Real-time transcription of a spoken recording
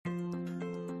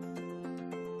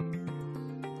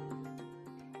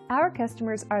Our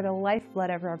customers are the lifeblood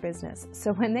of our business,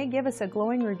 so when they give us a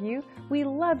glowing review, we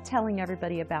love telling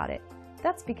everybody about it.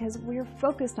 That's because we're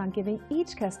focused on giving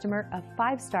each customer a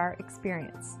 5-star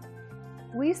experience.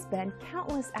 We spend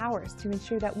countless hours to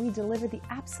ensure that we deliver the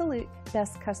absolute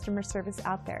best customer service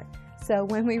out there. So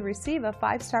when we receive a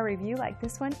 5-star review like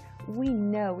this one, we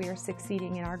know we are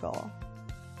succeeding in our goal.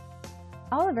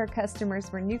 All of our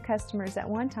customers were new customers at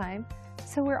one time,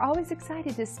 so we're always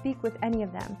excited to speak with any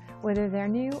of them, whether they're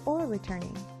new or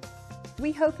returning.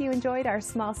 We hope you enjoyed our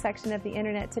small section of the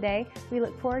internet today. We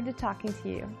look forward to talking to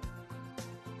you.